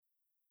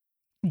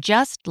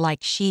Just Like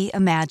She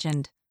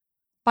Imagined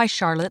by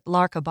Charlotte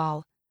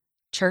Larkabal,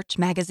 Church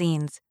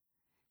Magazines,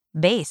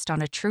 based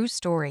on a true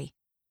story.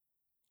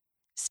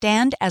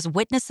 Stand as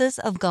witnesses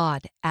of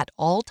God at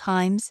all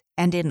times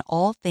and in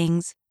all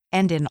things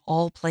and in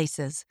all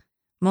places.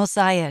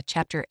 Mosiah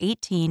chapter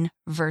 18,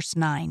 verse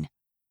 9.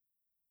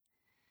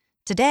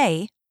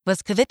 Today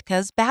was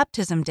Kvitka's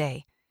baptism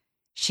day.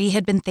 She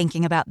had been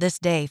thinking about this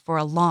day for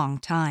a long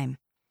time.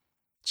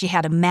 She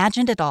had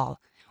imagined it all,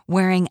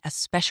 wearing a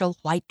special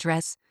white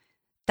dress,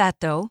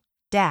 Tato,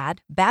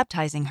 Dad,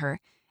 baptizing her,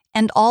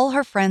 and all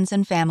her friends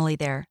and family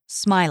there,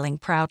 smiling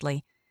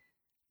proudly.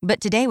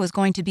 But today was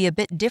going to be a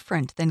bit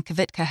different than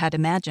Kvitka had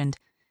imagined.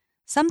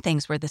 Some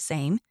things were the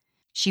same.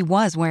 She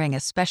was wearing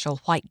a special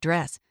white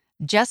dress,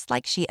 just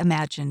like she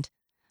imagined.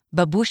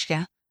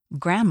 Babushka,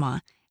 Grandma,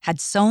 had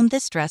sewn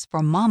this dress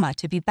for Mama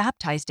to be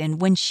baptized in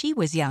when she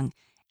was young,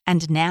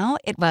 and now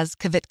it was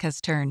Kvitka's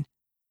turn.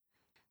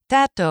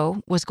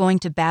 Tato was going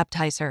to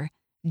baptize her,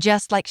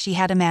 just like she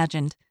had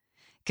imagined.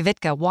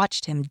 Kvitka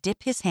watched him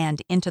dip his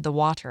hand into the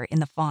water in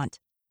the font.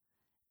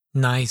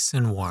 "Nice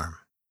and warm,"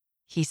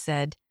 he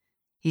said.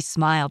 He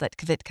smiled at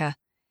Kvitka.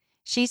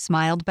 She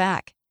smiled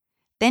back.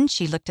 Then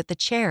she looked at the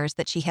chairs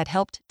that she had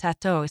helped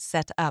Tato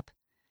set up.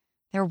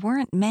 There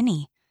weren't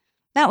many.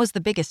 That was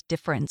the biggest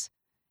difference.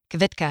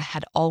 Kvitka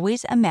had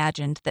always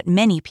imagined that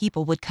many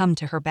people would come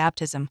to her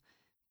baptism,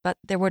 but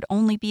there would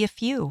only be a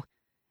few.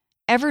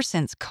 Ever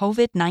since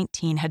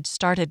COVID-19 had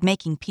started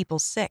making people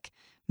sick,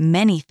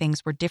 many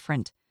things were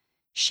different.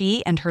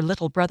 She and her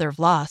little brother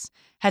Vlas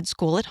had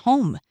school at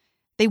home.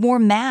 They wore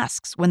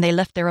masks when they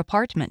left their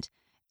apartment,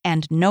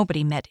 and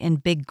nobody met in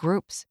big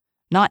groups,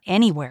 not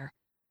anywhere.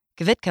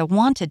 Kvitka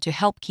wanted to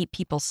help keep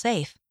people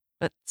safe,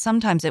 but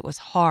sometimes it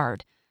was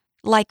hard,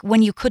 like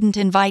when you couldn't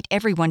invite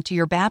everyone to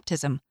your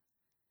baptism.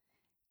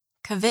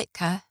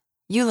 "Kvitka,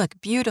 you look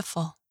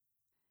beautiful."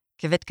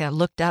 Kvitka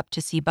looked up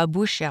to see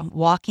Babusha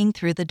walking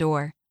through the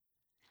door.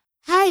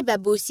 "Hi,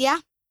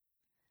 Babusia."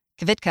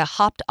 Kvitka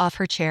hopped off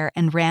her chair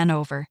and ran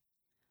over.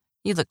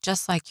 "You look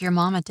just like your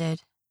mama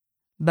did,"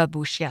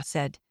 Babusha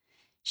said.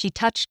 She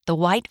touched the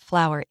white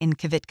flower in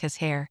Kvitka's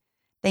hair.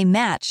 They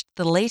matched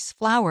the lace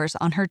flowers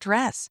on her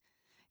dress.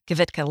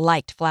 Kvitka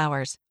liked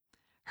flowers.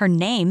 Her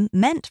name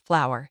meant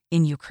flower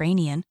in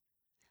Ukrainian.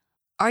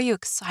 "Are you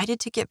excited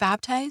to get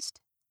baptized?"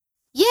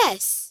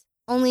 "Yes,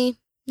 only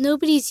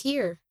nobody's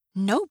here."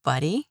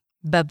 "Nobody?"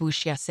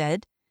 Babusha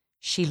said.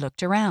 She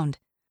looked around.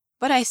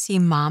 "But I see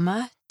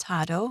Mama,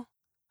 Tato,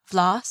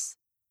 Vlas,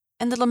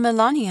 and little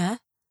Melania.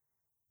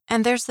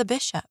 And there's the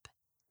bishop.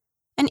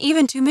 And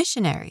even 2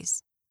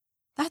 missionaries.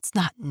 That's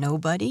not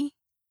nobody."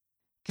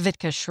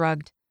 Kvitka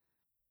shrugged.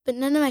 "But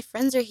none of my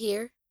friends are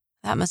here."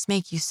 "That must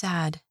make you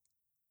sad.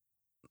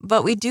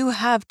 But we do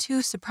have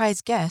 2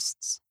 surprise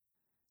guests.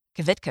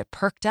 Kvitka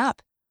perked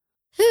up.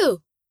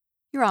 "Who?"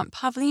 Your Aunt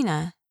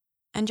Pavlina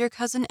and your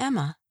cousin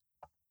Emma."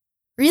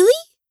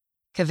 "Really?"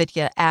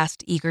 Kvitka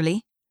asked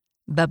eagerly.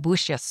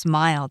 Babusha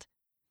smiled.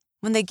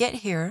 "When they get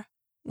here,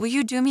 will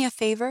you do me a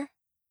favor?"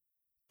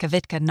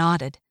 Kvitka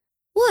nodded.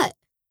 "What?"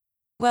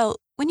 "Well,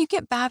 when you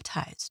get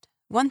baptized,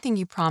 one thing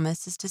you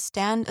promise is to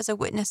stand as a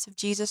witness of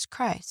Jesus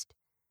Christ.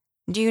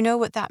 Do you know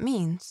what that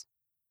means?"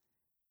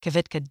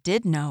 Kvitka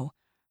did know.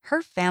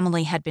 Her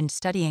family had been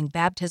studying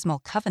baptismal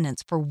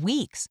covenants for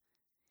weeks.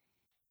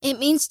 "It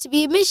means to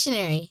be a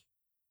missionary."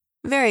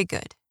 "Very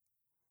good.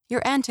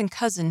 Your aunt and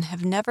cousin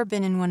have never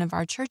been in one of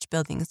our church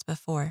buildings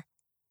before.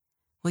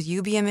 Will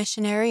you be a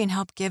missionary and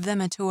help give them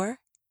a tour?"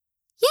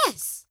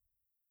 "Yes."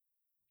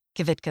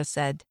 Kvitka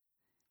said.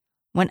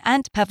 When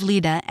Aunt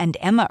Pavlina and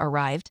Emma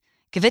arrived,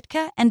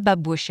 Kvitka and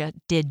Babusha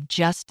did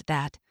just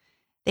that.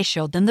 They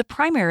showed them the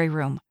primary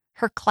room,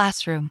 her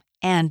classroom,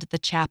 and the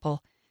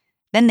chapel.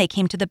 Then they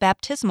came to the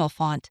baptismal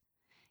font.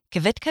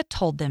 Kvitka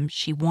told them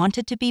she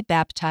wanted to be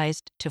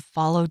baptized to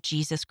follow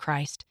Jesus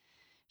Christ.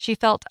 She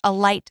felt a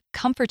light,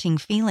 comforting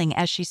feeling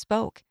as she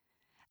spoke.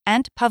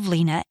 Aunt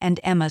Pavlina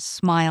and Emma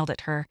smiled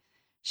at her.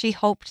 She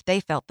hoped they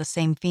felt the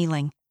same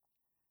feeling.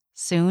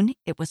 Soon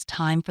it was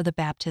time for the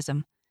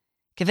baptism.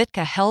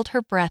 Kvitka held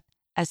her breath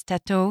as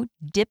Tato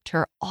dipped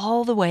her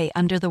all the way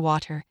under the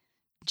water,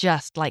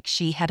 just like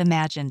she had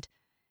imagined.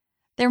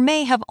 There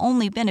may have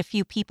only been a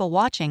few people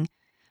watching,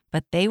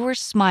 but they were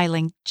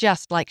smiling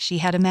just like she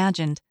had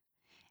imagined.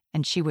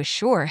 And she was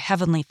sure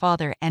Heavenly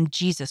Father and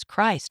Jesus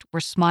Christ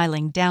were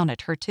smiling down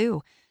at her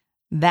too.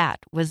 That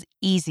was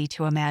easy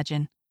to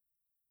imagine.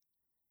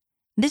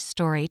 This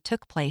story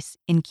took place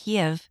in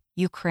Kiev,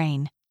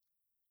 Ukraine.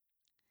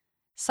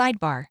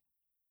 Sidebar: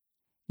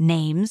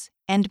 Names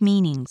and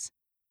meanings.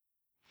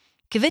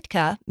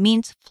 Kvitka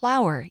means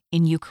flower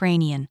in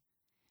Ukrainian.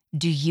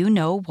 Do you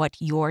know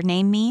what your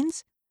name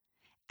means?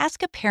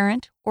 Ask a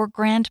parent or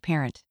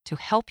grandparent to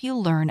help you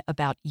learn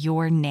about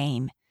your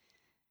name.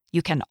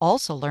 You can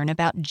also learn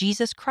about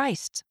Jesus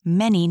Christ's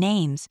many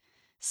names: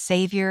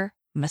 Savior,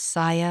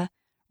 Messiah,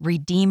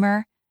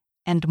 Redeemer,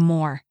 and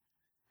more.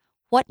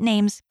 What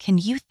names can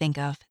you think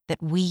of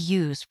that we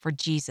use for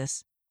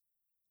Jesus?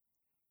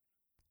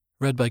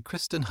 Read by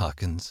Kristen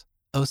Hawkins,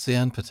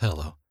 Ocean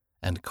Patello,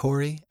 and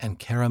Corey and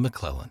Kara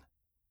McClellan.